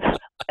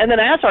 And then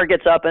Azhar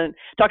gets up and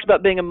talks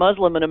about being a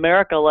Muslim in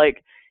America.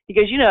 Like, he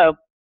goes,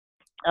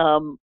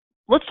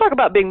 let's talk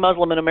about being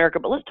Muslim in America,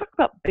 but let's talk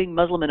about being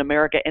Muslim in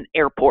America in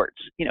airports.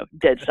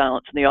 Dead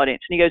silence in the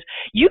audience. And he goes,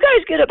 "You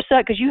guys get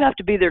upset because you have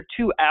to be there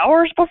 2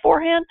 hours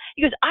beforehand?"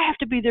 He goes, "I have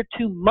to be there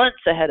 2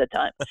 months ahead of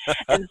time."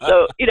 And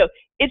so,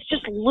 it's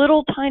just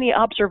little tiny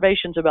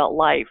observations about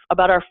life,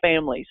 about our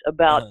families,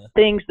 about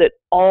things that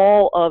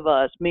all of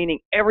us, meaning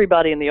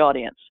everybody in the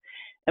audience.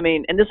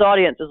 And this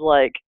audience is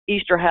like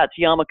Easter hats,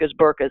 yarmulkes,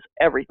 burqas,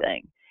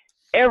 everything.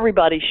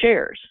 Everybody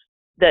shares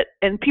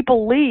and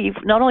people leave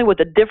not only with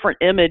a different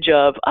image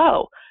of,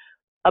 oh,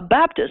 a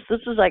Baptist, this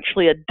is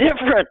actually a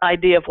different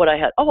idea of what I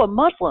had. Oh, a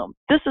Muslim,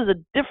 this is a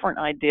different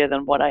idea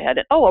than what I had.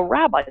 And, oh, a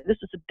rabbi, this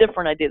is a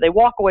different idea. They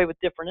walk away with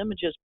different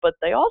images, but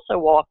they also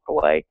walk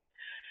away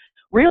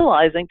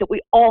realizing that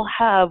we all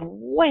have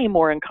way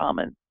more in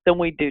common than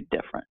we do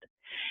different.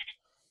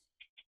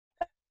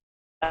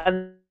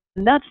 And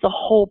that's the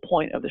whole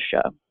point of the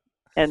show.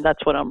 And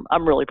that's what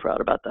I'm really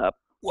proud about that.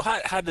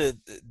 Well, how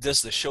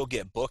does the show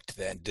get booked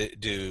then?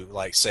 Do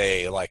like,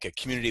 say, like a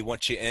community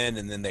wants you in,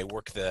 and then they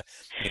work the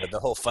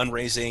whole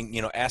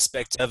fundraising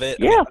aspect of it?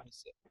 Yeah. I mean,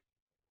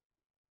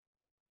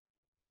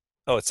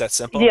 oh, it's that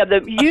simple? Yeah.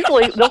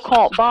 Usually they'll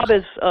call Bob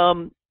is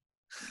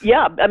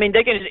yeah. I mean,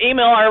 they can just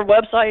email our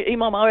website,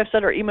 email my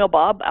website, or email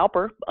Bob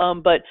Alper.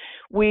 But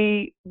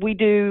we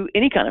do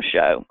any kind of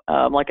show.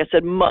 Like I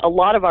said, a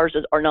lot of ours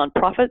are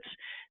nonprofits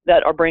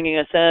that are bringing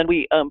us in.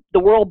 We, the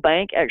World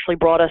Bank actually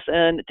brought us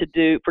in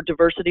for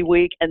Diversity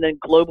Week, and then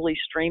globally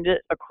streamed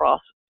it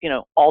across,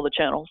 all the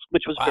channels,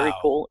 which was very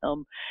cool.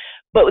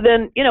 But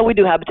then, we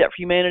do Habitat for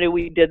Humanity.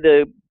 We did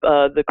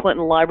the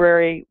Clinton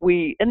Library.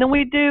 And then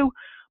we do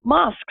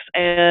mosques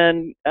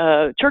and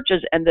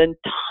churches, and then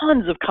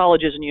tons of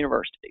colleges and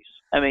universities.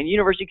 I mean,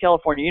 University of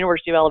California,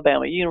 University of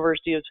Alabama,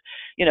 University of,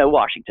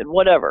 Washington,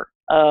 whatever.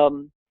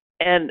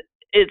 And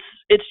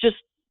it's just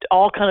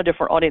all kind of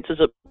different audiences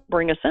that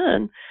bring us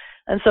in.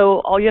 And so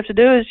all you have to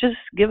do is just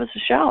give us a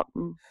shout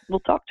and we'll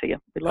talk to you.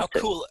 We'd love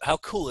to. How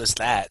cool is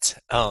that?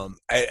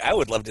 I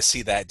would love to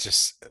see that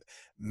just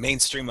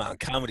mainstream on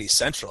Comedy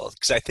Central,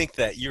 because I think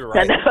that you're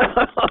right.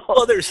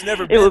 Well,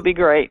 it would be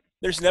great.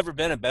 There's never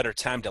been a better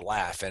time to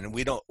laugh, and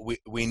we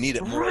need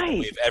it more than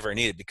we've ever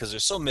needed, because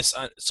there's so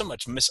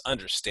much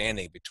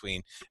misunderstanding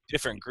between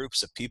different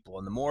groups of people.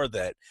 And the more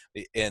that,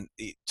 and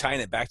tying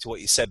it back to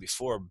what you said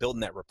before, building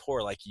that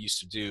rapport like you used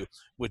to do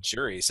with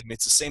juries. I mean,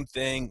 it's the same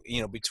thing,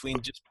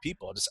 between just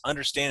people, just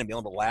understanding, being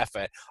able to laugh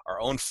at our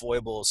own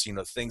foibles,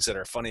 things that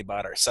are funny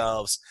about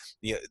ourselves,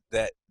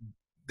 that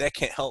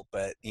can't help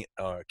but,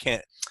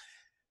 can't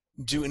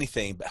do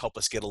anything but help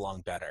us get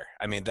along better.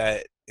 I mean,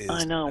 that is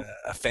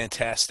a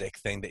fantastic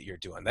thing that you're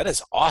doing. That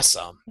is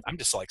awesome. I'm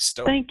just like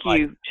stoked. Thank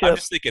you, Chip. I'm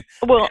just thinking,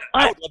 well,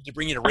 I would love to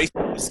bring you to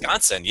Racine,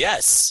 Wisconsin.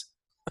 Yes.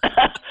 Is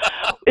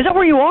that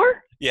where you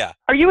are? Yeah.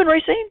 Are you in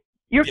Racine?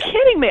 You're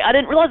kidding me. I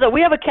didn't realize that.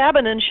 We have a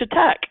cabin in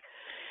Chautauqua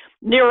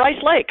near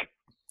Rice Lake.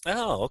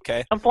 Oh,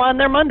 okay. I'm flying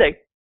there Monday.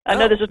 I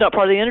know this is not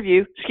part of the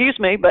interview. Excuse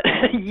me, but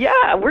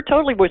yeah, we're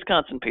totally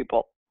Wisconsin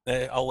people.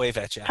 I'll wave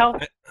at you.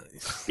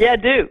 Yeah,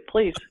 do.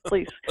 Please.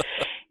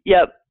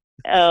 Yep.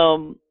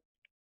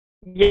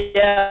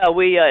 Yeah,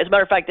 we, as a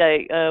matter of fact,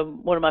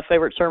 one of my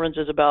favorite sermons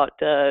is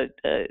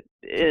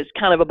is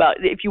kind of about,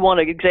 if you want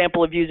an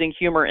example of using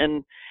humor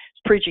in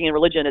preaching and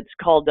religion, it's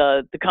called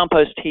The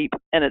Compost Heap,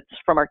 and it's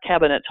from our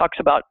cabin. It talks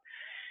about,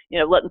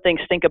 letting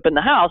things stink up in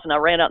the house, and I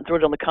ran out and threw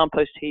it on the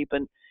compost heap,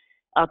 and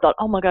I thought,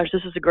 oh my gosh,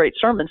 this is a great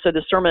sermon. So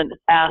the sermon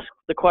asked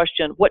the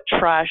question, what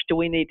trash do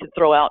we need to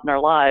throw out in our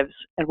lives?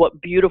 And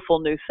what beautiful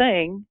new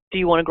thing do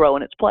you want to grow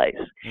in its place?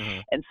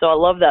 Mm-hmm. And so I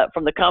love that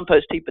from the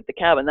compost heap at the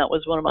cabin. That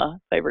was one of my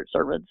favorite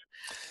sermons.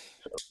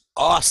 So,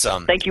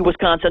 awesome. Thank you,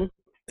 Wisconsin.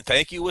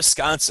 Thank you,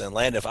 Wisconsin.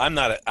 Land, if I'm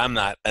not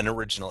an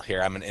original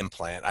here, I'm an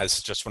implant. I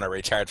was just when I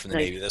retired from the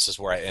Navy, this is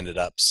where I ended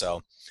up.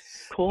 So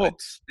cool.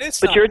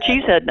 But you're a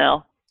cheesehead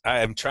now.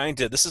 I'm trying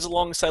to, this is the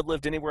longest I've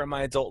lived anywhere in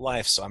my adult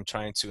life, so I'm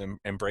trying to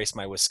embrace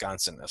my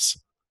Wisconsinness.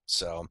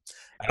 So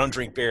I don't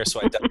drink beer,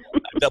 so I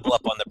double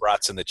up on the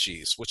brats and the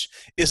cheese, which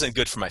isn't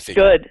good for my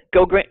figure. Good.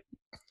 Go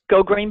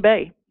Green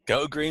Bay.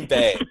 Go Green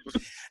Bay.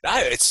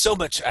 It's so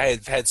much.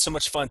 I've had so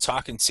much fun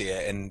talking to you.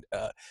 And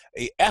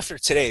after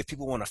today, if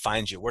people want to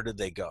find you, where did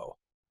they go?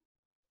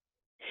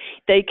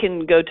 They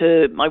can go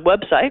to my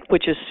website,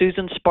 which is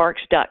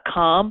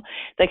susansparks.com.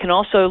 They can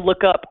also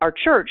look up our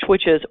church,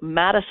 which is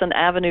Madison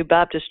Avenue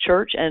Baptist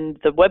Church, and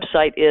the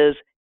website is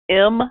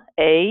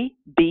mabcnyc.org.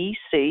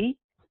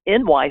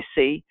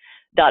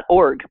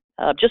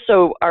 Just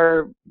so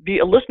our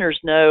listeners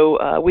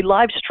know, we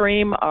live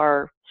stream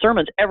our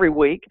sermons every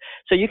week,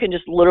 so you can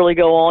just literally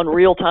go on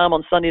real time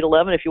on Sunday at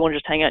 11 if you want to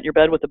just hang out in your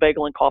bed with a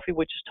bagel and coffee,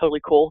 which is totally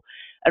cool,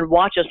 and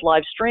watch us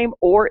live stream,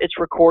 or it's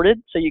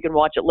recorded so you can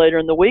watch it later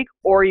in the week,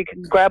 or you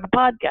can grab a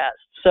podcast.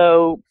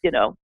 So,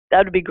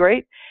 that would be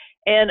great.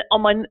 And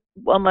on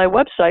my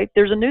website,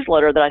 there's a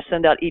newsletter that I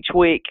send out each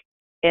week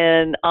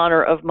in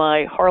honor of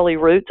my Harley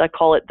roots. I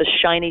call it the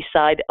shiny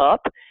side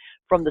up,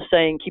 from the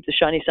saying, keep the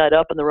shiny side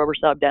up and the rubber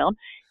side down.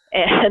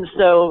 And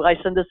so I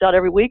send this out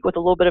every week with a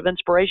little bit of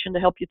inspiration to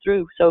help you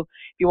through. So if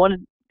you want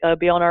to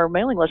be on our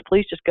mailing list,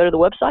 please just go to the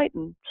website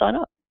and sign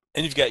up.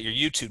 And you've got your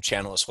YouTube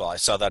channel as well. I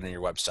saw that on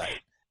your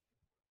website.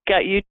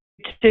 Got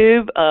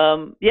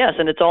YouTube. Yes,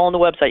 and it's all on the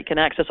website. You can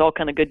access all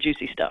kind of good,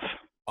 juicy stuff.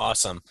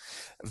 Awesome.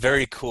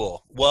 Very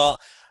cool. Well,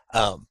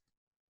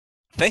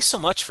 thanks so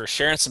much for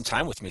sharing some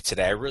time with me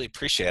today. I really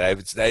appreciate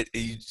it.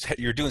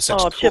 You're doing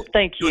such Chip,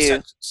 thank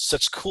you.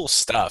 Such cool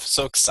stuff.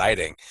 So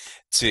exciting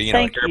to hear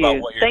about what you're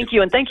doing. Thank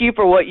you, and thank you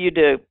for what you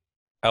do.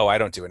 Oh, I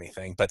don't do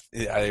anything, but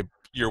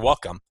you're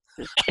welcome.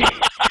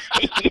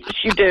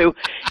 Yes, you do.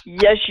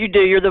 Yes, you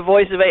do. You're the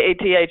voice of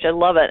AATH. I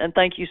love it, and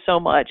thank you so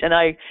much. And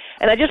I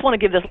just want to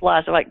give this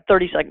last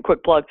 30-second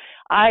quick plug.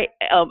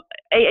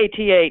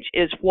 AATH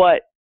is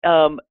what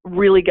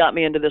really got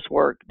me into this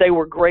work. They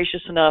were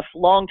gracious enough.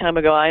 Long time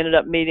ago, I ended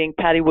up meeting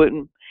Patty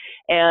Wooten,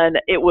 and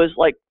it was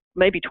like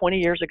maybe 20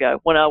 years ago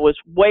when I was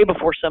way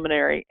before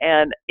seminary,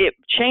 and it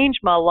changed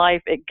my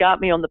life. It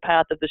got me on the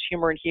path of this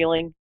humor and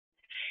healing.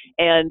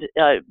 And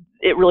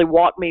it really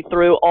walked me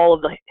through all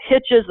of the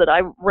hitches that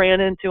I ran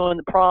into and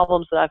the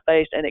problems that I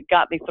faced, and it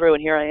got me through,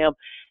 and here I am.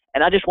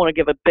 And I just want to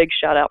give a big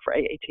shout out for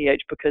AATH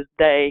because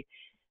they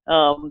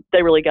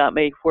really got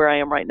me where I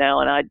am right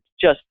now, and I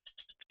just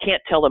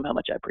can't tell them how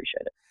much I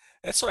appreciate it.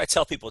 That's what I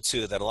tell people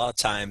too, that a lot of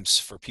times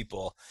for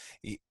people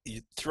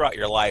throughout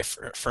your life,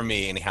 for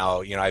me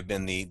anyhow, I've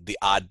been the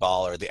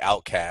oddball or the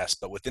outcast,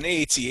 but with an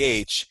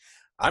AATH,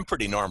 I'm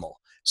pretty normal.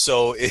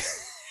 So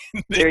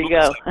there you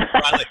go.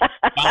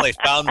 finally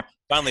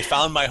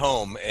found my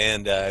home,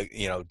 and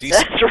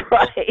decent. That's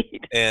right.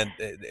 And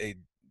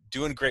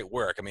doing great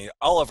work. I mean,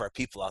 all of our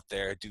people out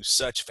there do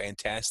such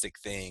fantastic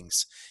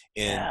things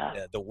in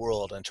the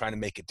world and trying to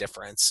make a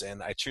difference.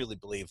 And I truly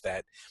believe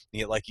that,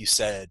 like you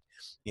said,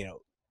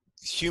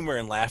 humor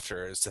and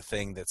laughter is the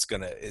thing that's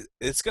gonna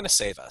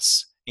save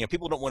us.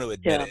 People don't want to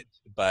admit it,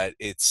 but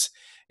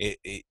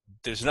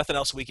there's nothing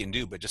else we can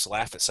do but just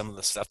laugh at some of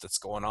the stuff that's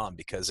going on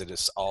because it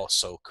is all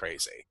so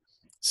crazy.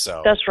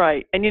 So that's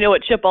right. And you know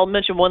what, Chip, I'll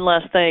mention one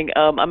last thing.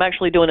 I'm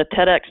actually doing a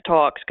TEDx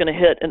talk. It's going to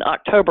hit in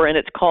October, and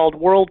it's called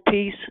World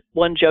Peace,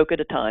 One Joke at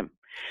a Time.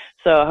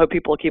 So I hope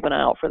people will keep an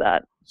eye out for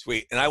that.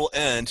 Sweet. And I will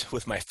end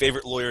with my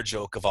favorite lawyer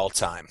joke of all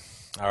time.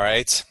 All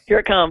right? Here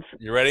it comes.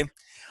 You ready?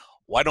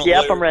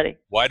 I'm ready.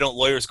 Why don't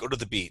lawyers go to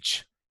the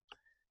beach?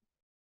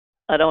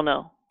 I don't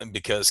know.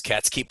 Because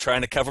cats keep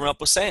trying to cover them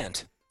up with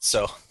sand.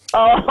 So.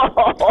 Oh,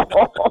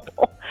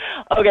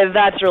 okay,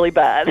 that's really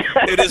bad.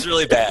 It is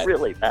really bad.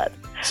 Really bad.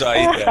 So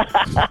and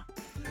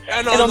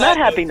on that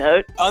happy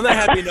note. On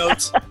that happy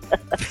note,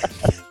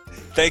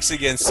 thanks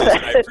again,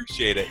 Susan. I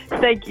appreciate it.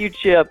 Thank you,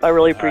 Chip. I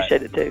really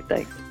appreciate it too.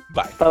 Thanks.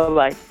 Bye.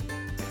 Bye-bye.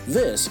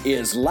 This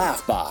is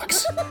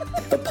Laughbox,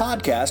 the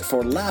podcast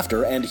for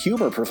laughter and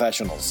humor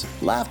professionals.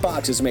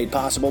 Laughbox is made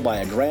possible by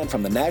a grant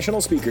from the National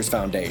Speakers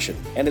Foundation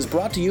and is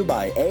brought to you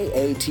by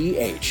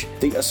AATH,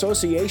 the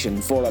Association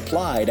for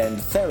Applied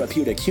and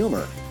Therapeutic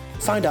Humor.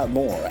 Find out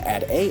more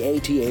at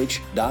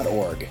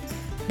aath.org.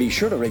 Be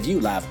sure to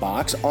review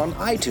Laughbox on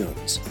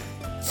iTunes.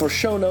 For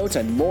show notes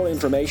and more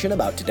information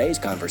about today's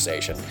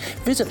conversation,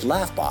 visit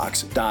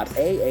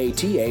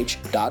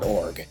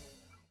laughbox.aath.org.